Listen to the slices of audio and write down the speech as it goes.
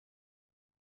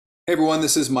Hey everyone,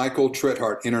 this is Michael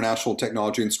Trethart, International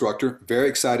Technology Instructor. Very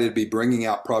excited to be bringing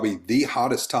out probably the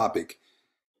hottest topic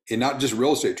in not just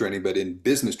real estate training, but in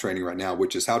business training right now,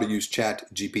 which is how to use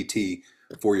ChatGPT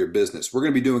for your business. We're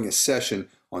going to be doing a session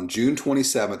on June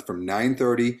 27th from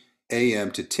 9:30 a.m.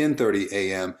 to 10:30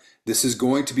 a.m. This is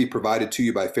going to be provided to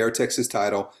you by Fair Texas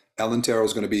Title. Ellen Terrell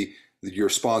is going to be your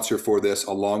sponsor for this,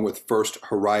 along with First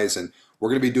Horizon. We're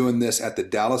going to be doing this at the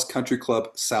Dallas Country Club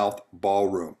South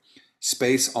Ballroom.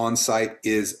 Space on site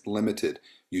is limited.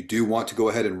 You do want to go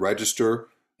ahead and register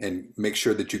and make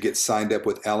sure that you get signed up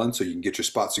with Ellen so you can get your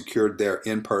spot secured there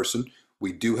in person.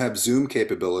 We do have Zoom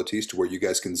capabilities to where you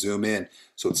guys can Zoom in.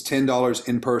 So it's $10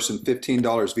 in person,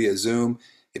 $15 via Zoom.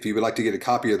 If you would like to get a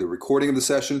copy of the recording of the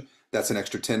session, that's an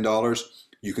extra $10.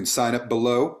 You can sign up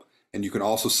below, and you can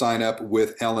also sign up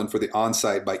with Ellen for the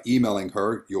Onsite by emailing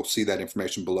her. You'll see that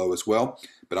information below as well.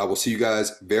 But I will see you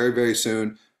guys very, very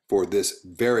soon for this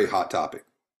very hot topic.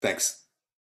 Thanks.